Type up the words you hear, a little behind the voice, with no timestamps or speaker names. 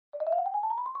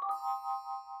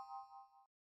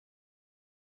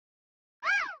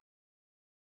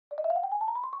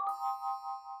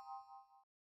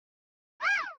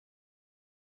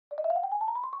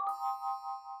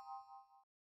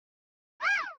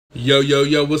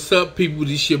Yo, what's up, people?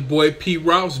 This your boy P.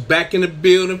 Ross back in the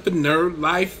building for Nerd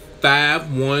Life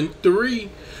 513.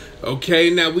 Okay,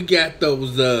 now we got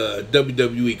those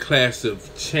WWE Clash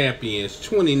of Champions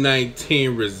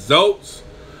 2019 results.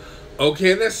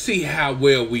 Okay, let's see how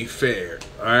well we fared.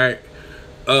 Alright.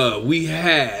 We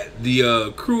had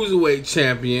the Cruiserweight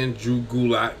Champion, Drew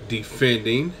Gulak,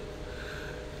 defending.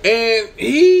 And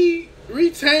he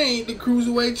retained the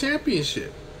Cruiserweight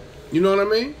Championship. You know what I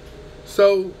mean?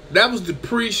 So that was the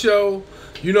pre-show.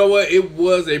 You know what? It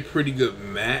was a pretty good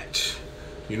match.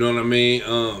 You know what I mean?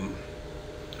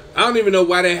 I don't even know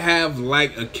why they have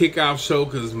like a kickoff show,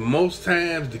 because most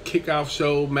times the kickoff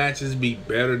show matches be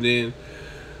better than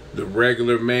the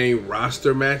regular main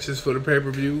roster matches for the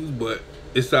pay-per-views, but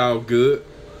it's all good.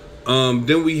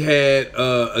 Then we had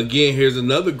again, here's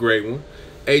another great one.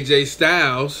 AJ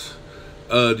Styles,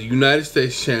 the United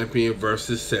States Champion,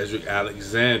 versus Cedric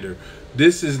Alexander.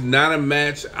 This is not a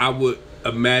match I would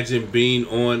imagine being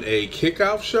on a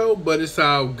kickoff show, but it's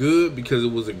all good because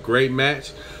it was a great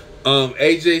match.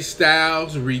 AJ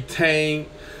Styles retained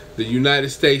the United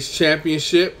States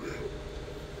Championship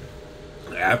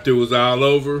after it was all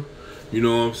over. You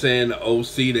know what I'm saying? The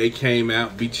OC, they came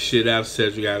out, beat the shit out of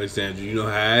Cedric Alexander. You know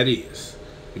how it is.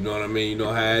 You know what I mean? You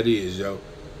know how it is, yo.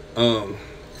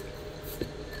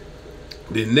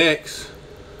 The next,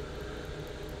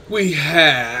 we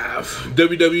have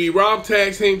WWE Raw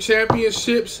Tag Team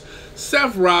Championships.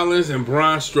 Seth Rollins and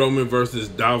Braun Strowman versus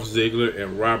Dolph Ziggler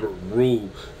and Robert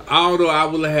Roode. Although I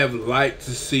would have liked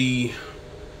to see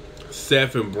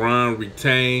Seth and Braun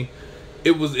retain,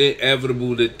 it was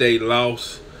inevitable that they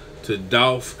lost to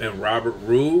Dolph and Robert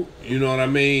Roode. You know what I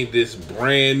mean? This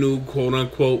brand new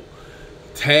quote-unquote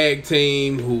tag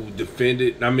team who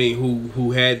defended,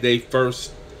 who had their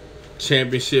first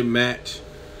championship match.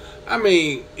 I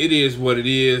mean, it is what it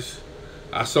is.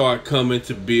 I saw it coming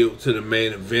to build to the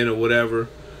main event or whatever,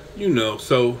 you know,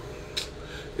 so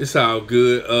it's all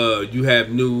good. You have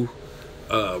new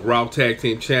Raw Tag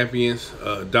Team Champions,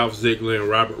 Dolph Ziggler and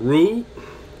Robert Roode.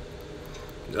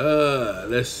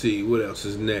 Let's see, what else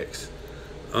is next?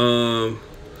 SmackDown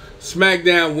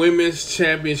Women's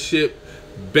Championship,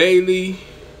 Bayley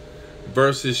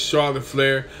versus Charlotte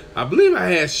Flair. I believe I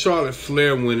had Charlotte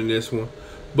Flair winning this one,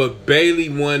 but Bayley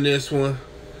won this one.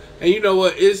 And you know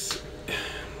what? It's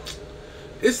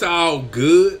all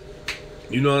good.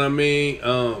 You know what I mean?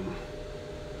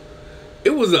 It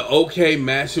was an okay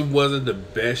match. It wasn't the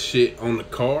best shit on the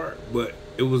card, but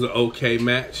it was an okay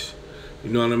match. You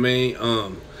know what I mean?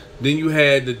 Then you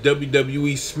had the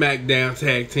WWE SmackDown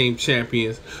Tag Team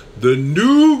Champions, The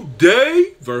New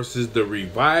Day versus The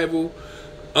Revival.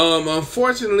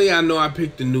 Unfortunately, I know I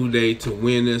picked The New Day to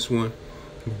win this one,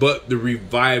 but The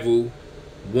Revival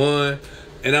won,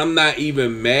 and I'm not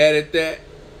even mad at that.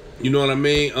 You know what I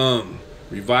mean?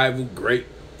 Revival, great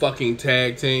fucking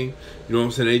tag team. You know what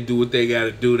I'm saying? They do what they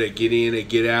gotta do. They get in, they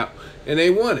get out, and they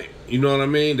won it. You know what I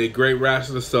mean? They're great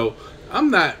wrestlers, so I'm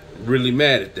not really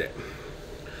mad at that.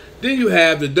 Then you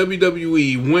have the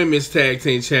WWE Women's Tag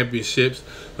Team Championships,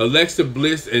 Alexa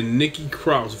Bliss and Nikki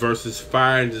Cross versus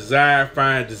Fire and Desire.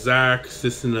 Fire and Desire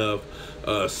consisting of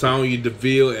Sonya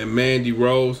Deville and Mandy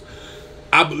Rose.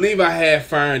 I believe I had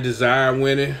Fire and Desire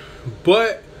winning,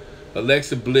 but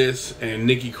Alexa Bliss and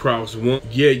Nikki Cross won.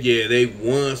 Yeah, they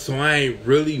won, so I ain't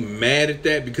really mad at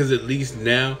that, because at least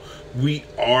now we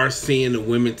are seeing the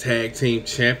Women Tag Team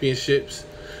Championships,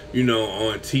 you know,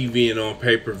 on TV and on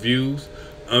pay-per-views.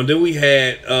 Then we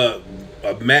had a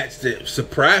match that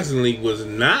surprisingly was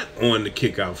not on the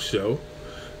kickoff show.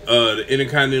 The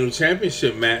Intercontinental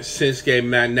Championship match, Shinsuke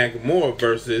Nakamura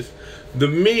versus The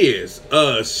Miz.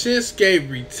 Shinsuke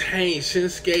retained.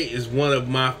 Shinsuke is one of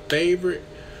my favorite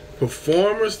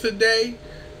performers today.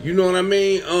 You know what I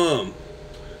mean?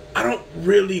 I don't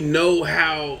really know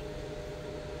how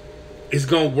it's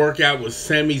gonna work out with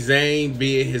Sami Zayn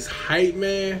being his hype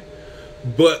man,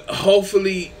 but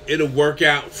hopefully it'll work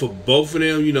out for both of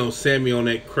them. You know, Sami on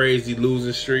that crazy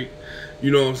losing streak.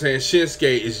 You know what I'm saying?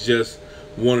 Shinsuke is just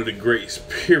one of the greats,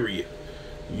 period.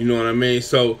 You know what I mean?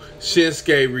 So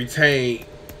Shinsuke retained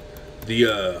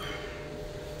the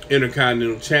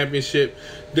Intercontinental Championship.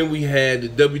 Then we had the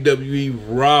WWE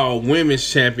Raw Women's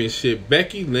Championship,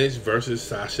 Becky Lynch versus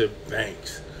Sasha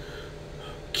Banks.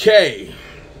 Okay,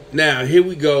 now here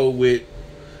we go with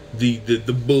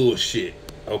the bullshit.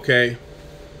 Okay,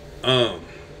 I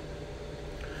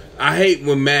I hate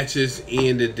when matches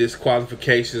end in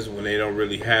disqualifications when they don't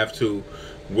really have to,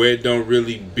 where it don't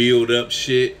really build up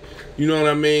shit. You know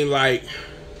what I mean? Like,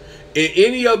 in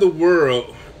any other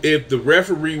world, if the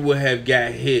referee would have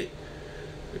got hit,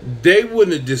 they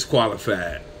wouldn't have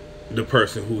disqualified the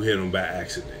person who hit him by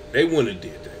accident. They wouldn't have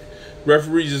did that.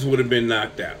 Referee just would have been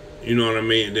knocked out. You know what I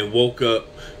mean? And then woke up.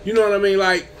 You know what I mean?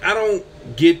 Like, I don't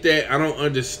get that. I don't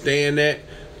understand that.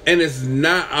 And it's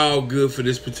not all good for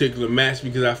this particular match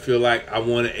because I feel like I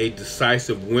wanted a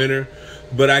decisive winner.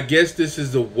 But I guess this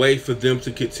is a way for them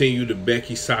to continue the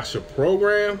Becky-Sasha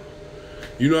program.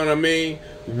 You know what I mean?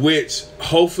 Which,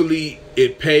 hopefully,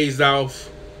 it pays off,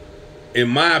 in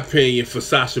my opinion, for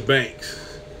Sasha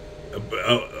Banks.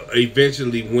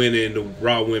 Eventually winning the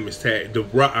Raw Women's Tag.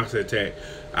 I said tag.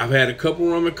 I've had a couple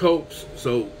Roman Copes,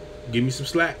 so give me some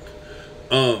slack.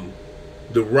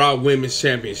 The Raw Women's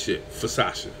Championship for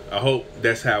Sasha. I hope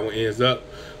that's how it ends up.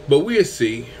 But we'll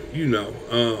see, you know.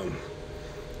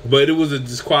 But it was a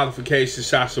disqualification.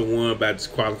 Sasha won by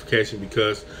disqualification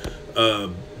because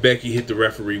Becky hit the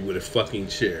referee with a fucking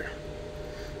chair.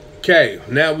 Okay,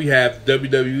 now we have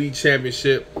WWE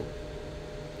Championship.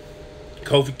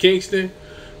 Kofi Kingston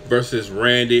versus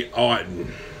Randy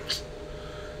Orton.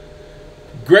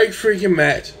 Great freaking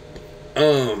match.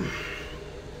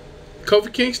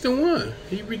 Kofi Kingston won.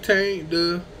 He retained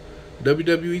the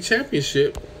WWE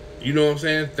Championship. You know what I'm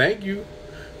saying? Thank you.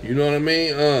 You know what I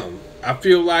mean? I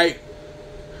feel like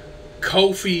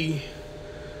Kofi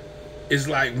is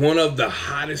like one of the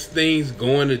hottest things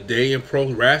going today in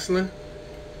pro wrestling.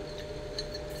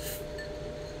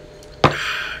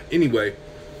 Anyway,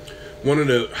 one of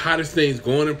the hottest things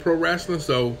going in pro wrestling.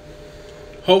 So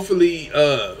hopefully,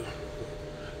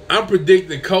 I'm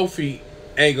predicting Kofi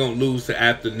ain't gonna lose to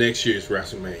after next year's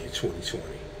WrestleMania 2020.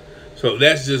 So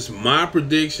that's just my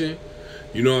prediction.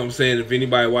 You know what I'm saying? If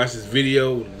anybody watches this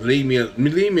video, leave me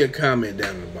a comment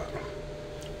down in the bottom.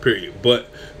 Period. But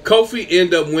Kofi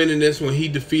ended up winning this one. He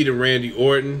defeated Randy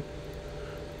Orton.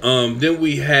 Then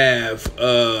we have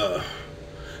the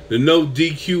no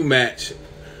DQ match.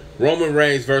 Roman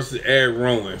Reigns versus Eric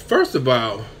Rowan. First of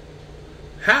all,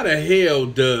 how the hell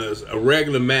does a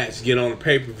regular match get on a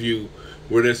pay-per-view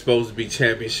where they're supposed to be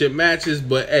championship matches?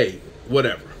 But hey,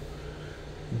 whatever.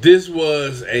 This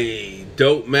was a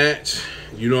dope match.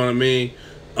 You know what I mean?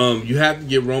 You have to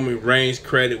give Roman Reigns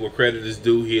credit where credit is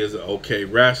due. He is an okay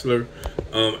wrestler.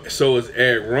 So is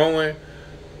Eric Rowan.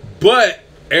 But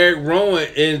Eric Rowan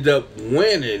ended up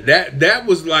winning. That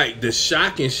was like the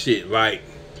shocking shit. Like,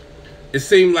 it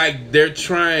seemed like they're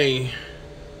trying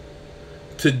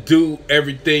to do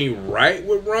everything right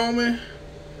with Roman.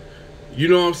 You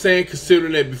know what I'm saying?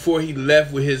 Considering that before he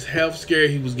left with his health scare,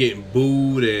 he was getting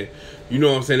booed, and you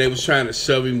know what I'm saying, they was trying to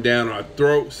shove him down our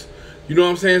throats. You know what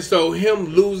I'm saying? So him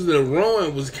losing to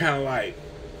Rowan was kind of like,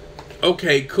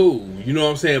 okay, cool. You know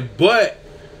what I'm saying? But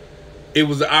it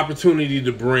was an opportunity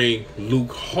to bring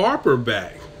Luke Harper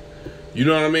back. You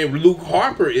know what I mean? Luke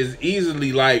Harper is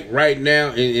easily, like, right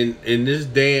now in this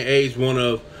day and age, one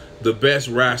of the best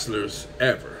wrestlers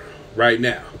ever. Right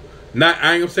now.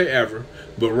 I ain't gonna say ever,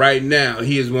 but right now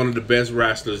he is one of the best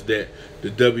wrestlers that the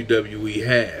WWE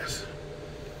has.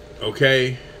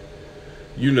 Okay?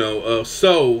 You know,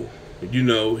 so, you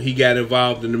know, he got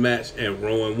involved in the match and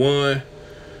Rowan won.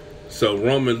 So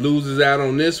Roman loses out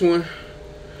on this one.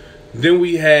 Then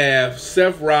we have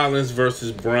Seth Rollins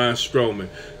versus Braun Strowman.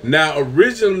 Now,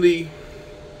 originally,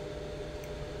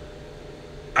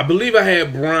 I believe I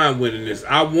had Braun winning this.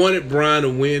 I wanted Braun to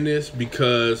win this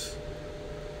because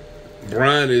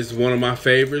Braun is one of my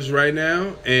favorites right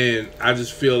now. And I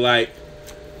just feel like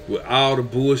with all the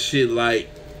bullshit like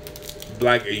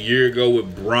a year ago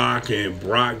with Brock and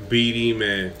Brock beat him,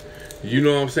 and you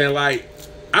know what I'm saying? Like,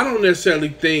 I don't necessarily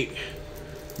think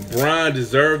Braun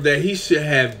deserved that. He should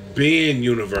have been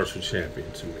Universal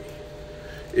Champion to me,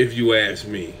 if you ask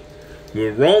me.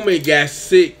 When Roman got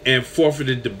sick and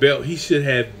forfeited the belt, he should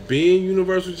have been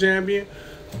Universal Champion.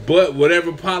 But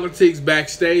whatever politics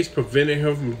backstage prevented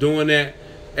him from doing that,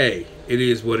 hey, it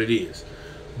is what it is.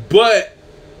 But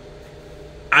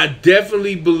I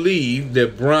definitely believe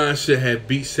that Braun should have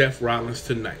beat Seth Rollins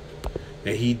tonight.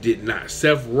 And he did not.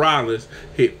 Seth Rollins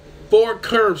hit 4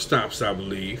 curb stomps, I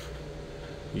believe.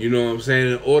 You know what I'm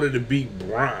saying? In order to beat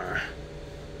Braun.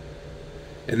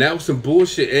 And that was some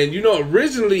bullshit. And you know,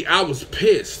 originally I was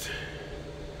pissed.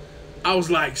 I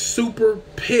was like super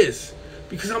pissed.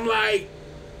 Because I'm like,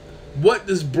 what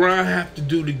does Braun have to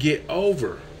do to get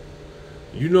over?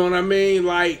 You know what I mean?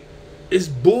 Like, it's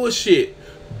bullshit.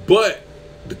 But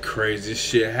the craziest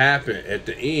shit happened at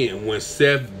the end. When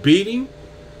Seth beat him,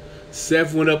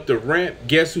 Seth went up the ramp.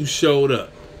 Guess who showed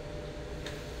up?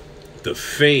 The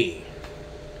Fiend.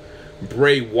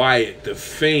 Bray Wyatt, The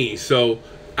Fiend. So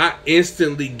I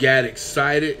instantly got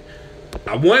excited.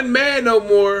 I wasn't mad no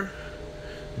more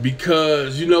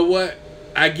because you know what?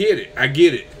 I get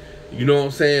it. You know what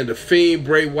I'm saying? The Fiend,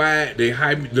 Bray Wyatt, they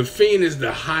hype. The Fiend is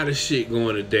the hottest shit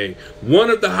going today. One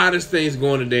of the hottest things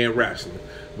going today in wrestling,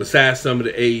 besides some of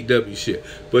the AEW shit.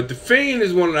 But the Fiend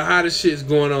is one of the hottest shits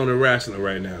going on in wrestling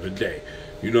right now today.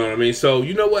 You know what I mean? So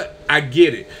you know what? I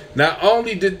get it. Not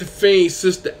only did the Fiend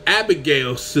sister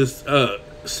Abigail's sister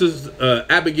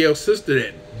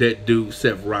that dude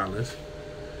Seth Rollins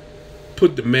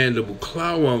put the mandible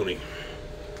claw on him.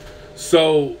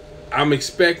 So I'm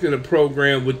expecting a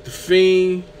program with the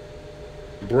Fiend,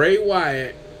 Bray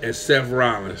Wyatt, and Seth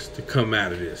Rollins to come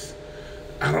out of this.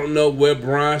 I don't know where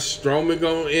Braun Strowman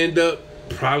gonna end up.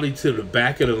 Probably to the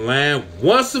back of the line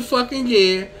once a fucking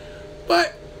again.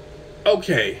 But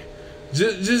okay,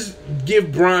 just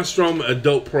give Braun Strowman a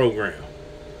dope program,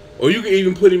 or you can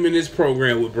even put him in this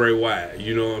program with Bray Wyatt.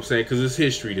 You know what I'm saying? Because there's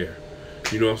history there.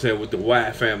 You know what I'm saying, with the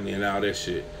Wyatt family and all that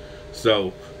shit.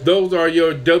 So those are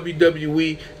your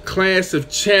WWE Clash of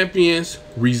Champions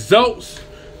results.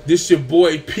 This your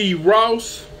boy P.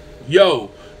 Ross.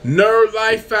 Yo, Nerd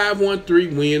Life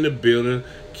 513. We in the building.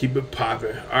 Keep it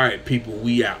popping. All right, people.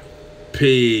 We out.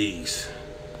 Peace.